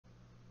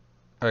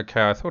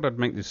Okay, I thought I'd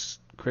make this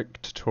quick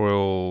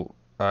tutorial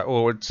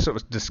or sort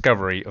of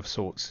discovery of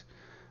sorts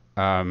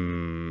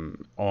on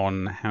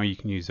how you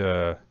can use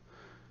in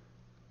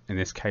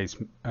this case,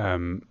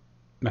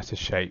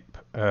 metashape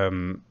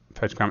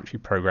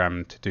photogrammetry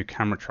program to do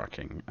camera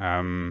tracking.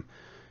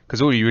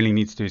 Because all you really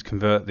need to do is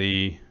convert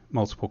the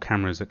multiple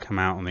cameras that come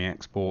out on the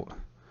export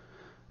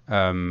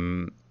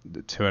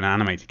to an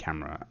animated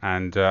camera,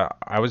 and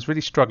I was really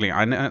struggling.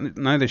 I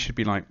know there should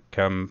be like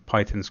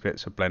Python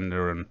scripts for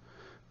Blender and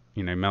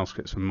Mel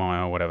scripts from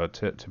Maya or whatever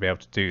to be able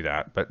to do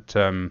that, but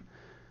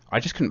I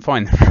just couldn't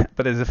find them.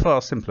 But there's a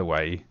far simpler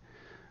way,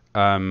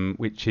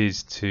 which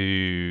is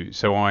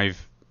so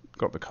I've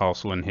got the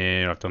castle in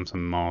here. I've done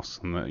some masks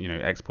on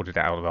exported it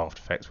out of After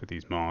Effects with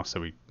these masks, so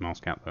we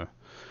mask out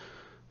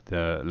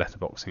the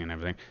letterboxing and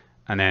everything,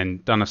 and then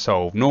done a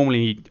solve.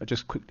 Normally, I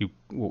just quickly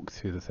walk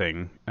through the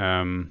thing.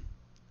 You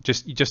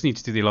just need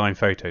to do the align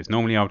photos.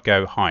 Normally, I would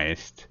go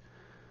highest.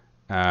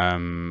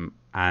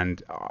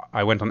 And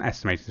I went on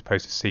estimated as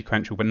opposed to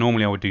sequential, but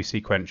normally I would do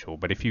sequential.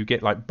 But if you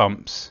get like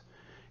bumps,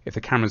 if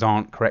the cameras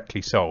aren't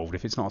correctly solved,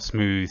 if it's not a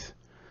smooth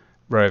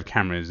row of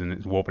cameras and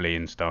it's wobbly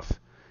and stuff,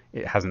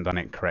 it hasn't done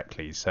it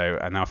correctly. So,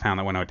 and I found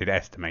that when I did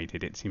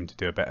estimated, it seemed to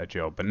do a better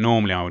job. But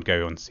normally I would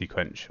go on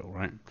sequential,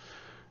 right?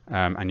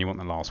 And you want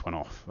the last one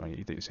off.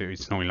 Right? So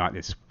it's normally like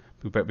this,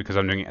 but because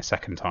I'm doing it a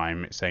second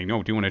time, it's saying,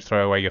 "Oh, do you want to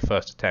throw away your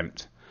first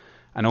attempt?"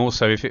 And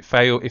also, if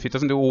it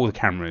doesn't do all the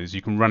cameras,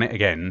 you can run it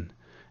again,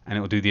 and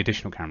it will do the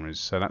additional cameras.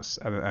 So that's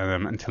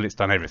until it's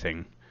done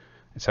everything.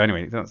 So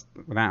anyway, that's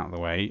out of the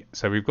way.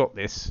 So we've got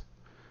this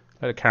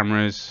load of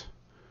cameras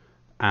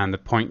and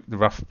the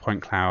rough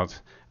point cloud,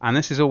 and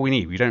this is all we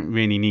need. We don't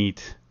really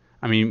need.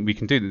 I mean, we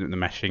can do the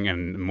meshing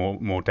and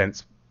more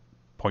dense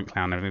point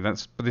cloud and everything.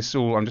 But this is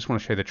all. I just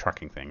want to show you the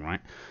tracking thing, right?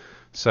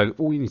 So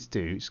all you need to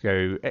do is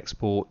go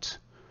export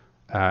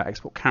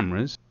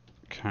cameras,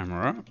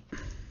 camera.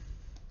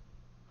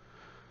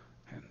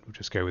 And we'll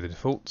just go with the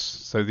defaults.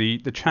 So the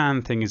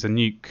Chan thing is a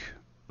nuke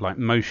like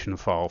motion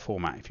file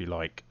format, if you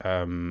like,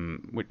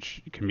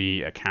 which can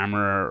be a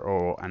camera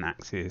or an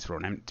axis or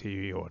an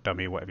empty or a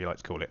dummy or whatever you like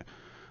to call it.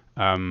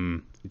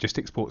 It just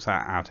exports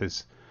that out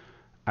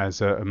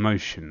as a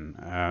motion.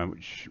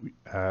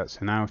 So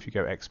now if you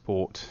go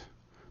export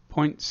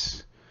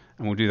points,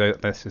 and we'll do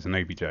this as an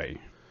OBJ.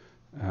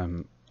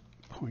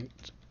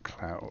 Point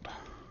cloud.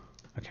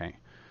 Okay.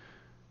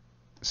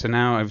 So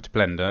now over to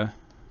Blender.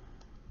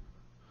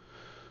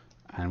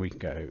 And we can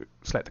go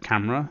select the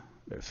camera,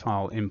 go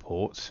file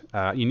import.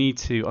 You need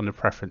to, under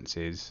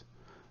preferences,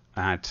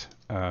 add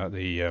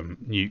the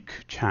nuke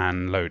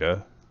Chan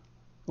loader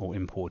or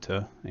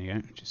importer. There you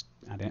go, just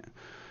add it.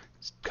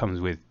 It comes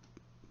with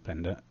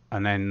Blender.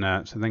 And then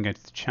then go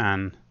to the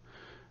Chan,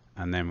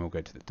 and then we'll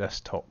go to the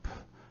desktop,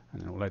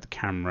 and then we'll load the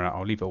camera.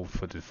 I'll leave it all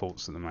for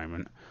defaults at the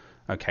moment.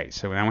 Okay,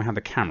 so now we have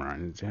the camera,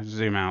 and you have to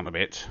zoom out a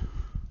bit.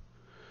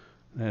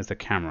 There's the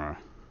camera.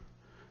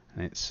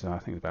 And it's I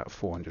think about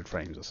 400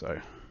 frames or so.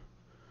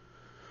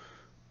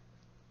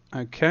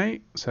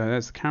 Okay, so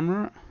there's the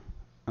camera,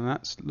 and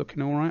that's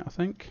looking all right, I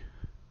think.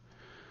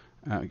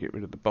 Get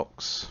rid of the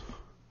box.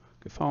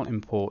 Go file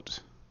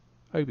import,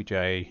 OBJ,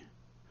 and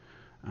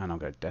I'll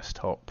go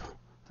desktop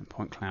and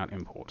point cloud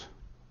import.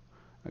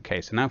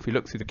 Okay, so now if we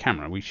look through the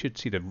camera, we should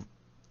see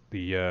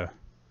well,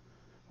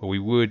 we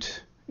would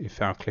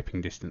if our clipping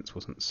distance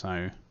wasn't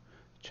so.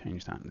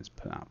 Change that and let's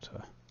put that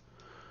to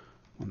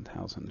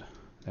 1000.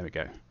 There we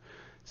go.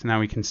 So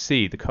now we can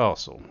see the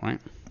castle, right?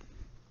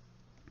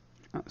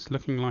 That's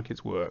looking like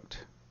it's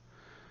worked.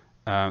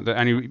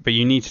 But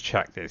you need to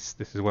check this.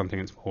 This is one thing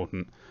that's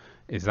important,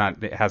 is that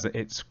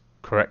it's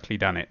correctly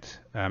done it.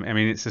 I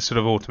mean, it's a sort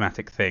of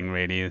automatic thing,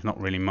 really. There's not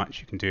really much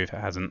you can do if it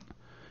hasn't.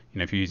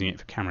 If you're using it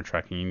for camera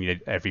tracking, you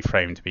need every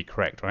frame to be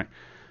correct, right?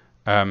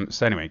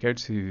 So anyway, go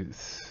to,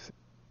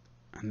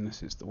 and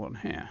this is the one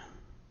here.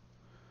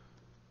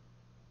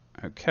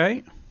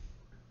 Okay.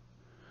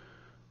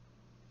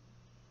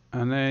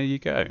 And there you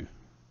go.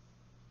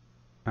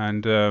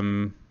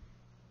 And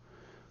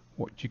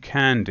what you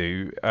can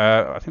do,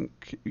 I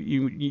think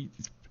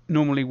it's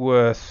normally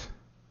worth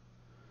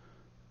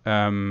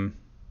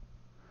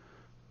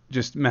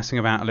just messing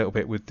about a little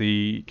bit with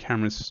the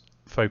camera's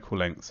focal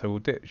length. So we'll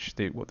ditch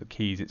what the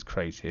keys it's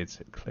created,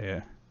 so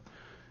clear,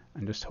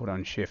 and just hold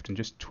down Shift and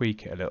just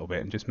tweak it a little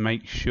bit and just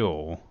make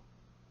sure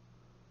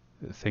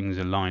that things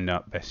are lined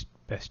up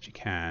best you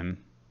can.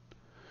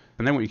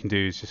 And then what you can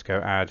do is just go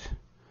add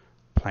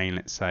plane,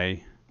 let's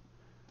say.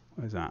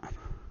 Where's that?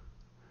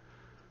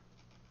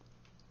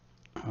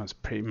 Oh, that's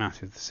pretty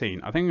massive, the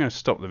scene. I think I'm going to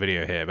stop the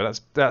video here, but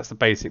that's the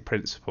basic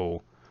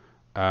principle.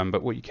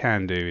 But what you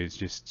can do is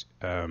just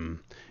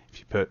if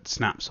you put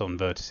snaps on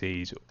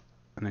vertices,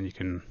 and then you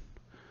can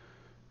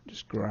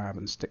just grab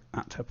and stick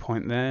that to a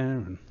point there,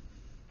 and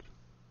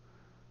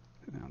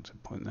down to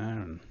a point there,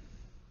 and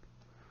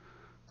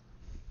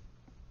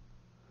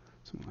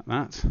something like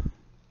that.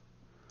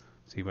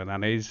 See where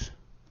that is.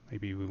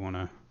 Maybe we want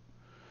to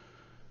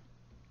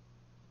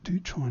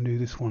try and do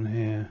this one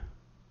here.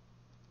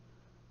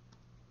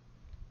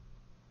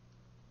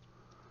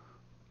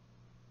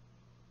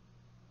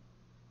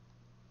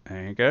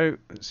 There you go.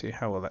 Let's see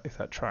how well if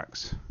that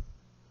tracks.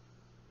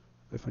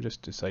 If I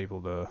just disable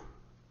the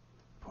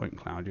point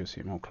cloud, you'll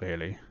see it more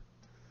clearly.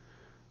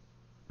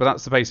 But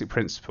that's the basic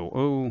principle.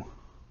 Oh,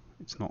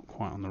 it's not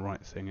quite on the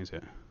right thing, is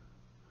it?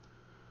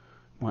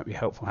 Might be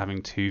helpful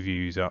having two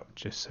views up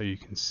just so you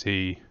can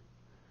see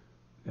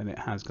that it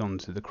has gone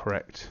to the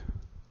correct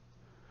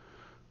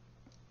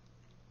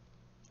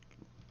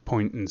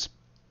point in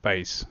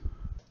space.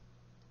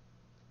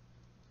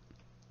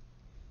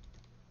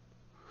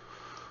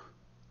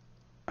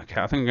 Okay,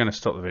 I think I'm going to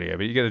stop the video,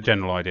 but you get a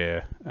general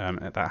idea.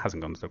 That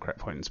hasn't gone to the correct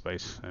point in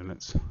space, so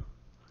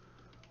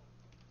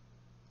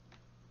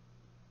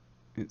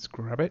let's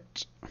grab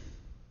it.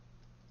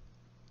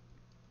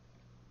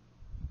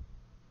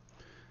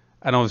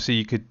 And obviously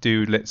you could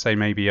do, let's say,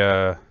 maybe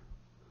an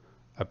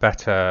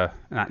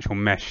actual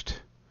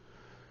meshed,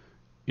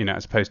 you know,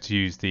 as opposed to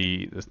use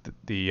the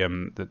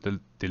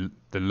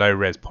low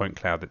res point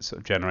cloud that's sort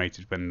of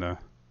generated when the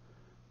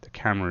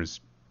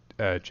camera's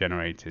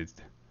generated.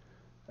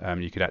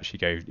 You could actually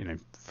go, you know,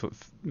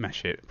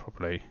 mesh it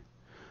properly.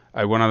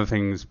 One other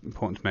thing that's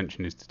important to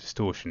mention is the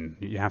distortion.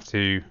 You have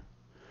to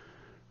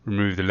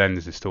remove the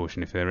lens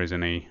distortion if there is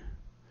any,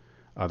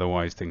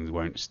 otherwise things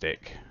won't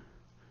stick.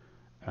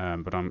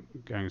 But I'm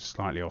going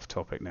slightly off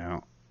topic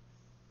now.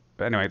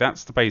 But anyway,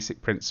 that's the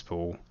basic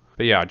principle.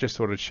 But yeah, I just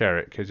thought I'd share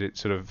it because it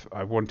sort of,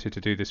 I wanted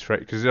to do this for it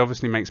because it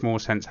obviously makes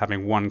more sense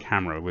having one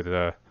camera with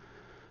a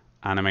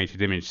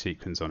animated image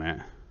sequence on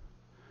it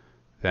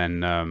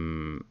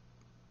than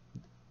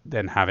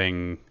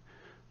having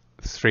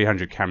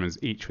 300 cameras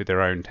each with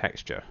their own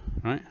texture,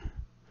 right?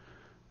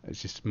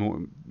 It's just more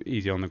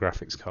easy on the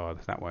graphics card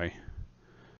that way.